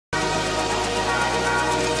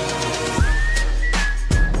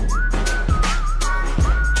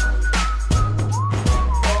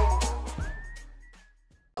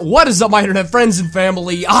What is up, my internet friends and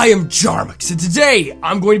family? I am Charmx, and today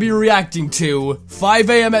I'm going to be reacting to 5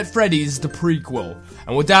 AM at Freddy's, the prequel.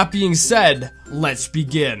 And with that being said, let's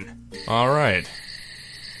begin. Alright.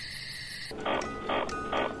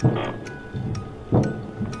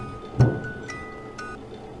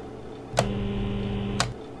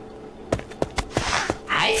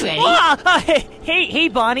 Hi, Freddy. Hey,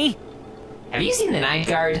 Bonnie. Have you seen the night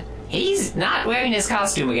guard? He's not wearing his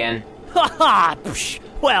costume again. Haha,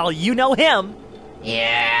 well, you know him.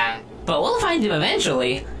 Yeah, but we'll find him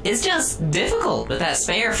eventually. It's just difficult with that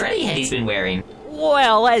spare Freddy head he's been wearing.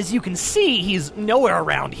 Well, as you can see, he's nowhere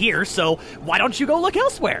around here, so why don't you go look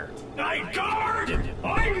elsewhere? Night guard!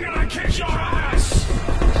 I'm gonna kick your ass!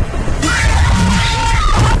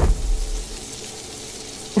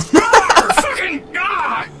 Fucking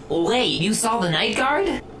God! Wait, you saw the night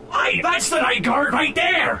guard? That's the night guard right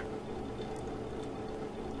there!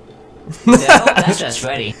 No, that's just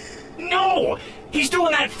Freddy. No! He's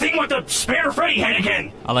doing that thing with the spare Freddy head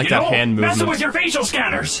again! I like that hand movement. Messing with your facial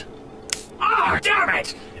scanners! Ah, damn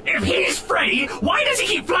it! If he's Freddy, why does he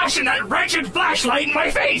keep flashing that wretched flashlight in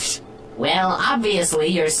my face? Well, obviously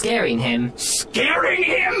you're scaring him. Scaring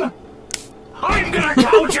him? I'm gonna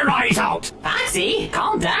gouge your eyes out! Foxy,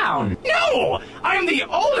 calm down. No! I'm the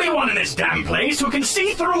only one in this damn place who can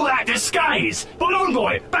see through that disguise! Balloon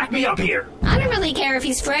Boy, back me up here! I don't really care if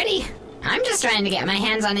he's Freddy. I'm just trying to get my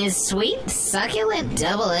hands on his sweet, succulent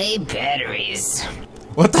AA batteries.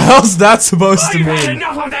 What the hell's that supposed to I've had mean?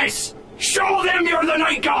 enough of this! Show them you're the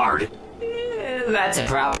night guard! That's a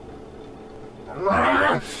problem.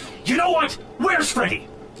 You know what? Where's Freddy?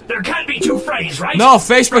 There can't be two Freddys, right? No,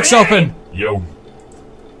 Facebook's Freddy! open! Yo.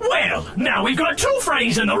 Well, now we've got two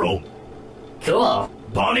Freddys in the room. Cool.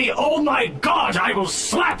 Bonnie, oh my God, I will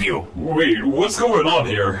slap you! Wait, what's going on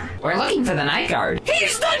here? We're looking for the night guard.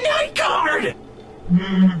 He's the night guard!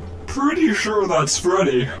 Pretty sure that's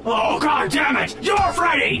Freddy. Oh, God damn it! You're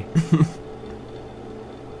Freddy!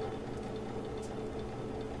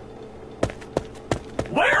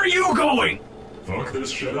 Where are you going? Fuck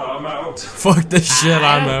this shit, I'm out. Fuck this shit, I'm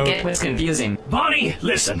I don't out. get what's confusing. Bonnie,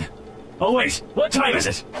 listen. Oh wait, what time is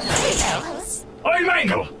it? Oi,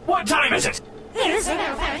 Mangle, what time is it?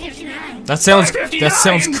 That sounds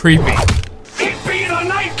creepy. It be the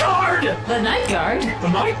night guard! The night guard? The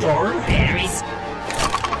night guard? Batteries.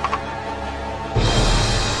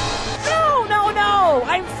 No,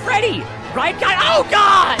 I'm Freddy! Right, guy? Oh,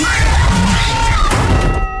 God!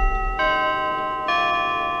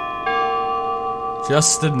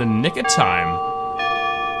 Just in the nick of time.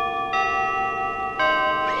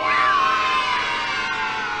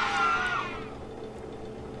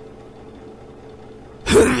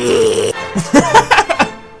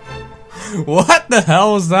 What the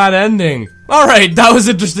hell was that ending? Alright, that was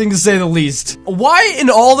interesting to say the least. Why in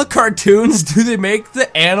all the cartoons do they make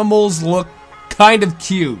the animals look kind of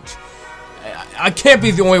cute? I can't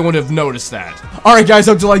be the only one to have noticed that. Alright guys,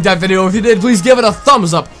 hope you liked that video. If you did, please give it a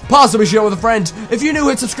thumbs up. Possibly share it with a friend. If you're new,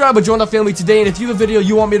 hit subscribe and join the family today. And if you have a video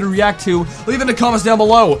you want me to react to, leave it in the comments down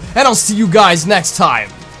below. And I'll see you guys next time.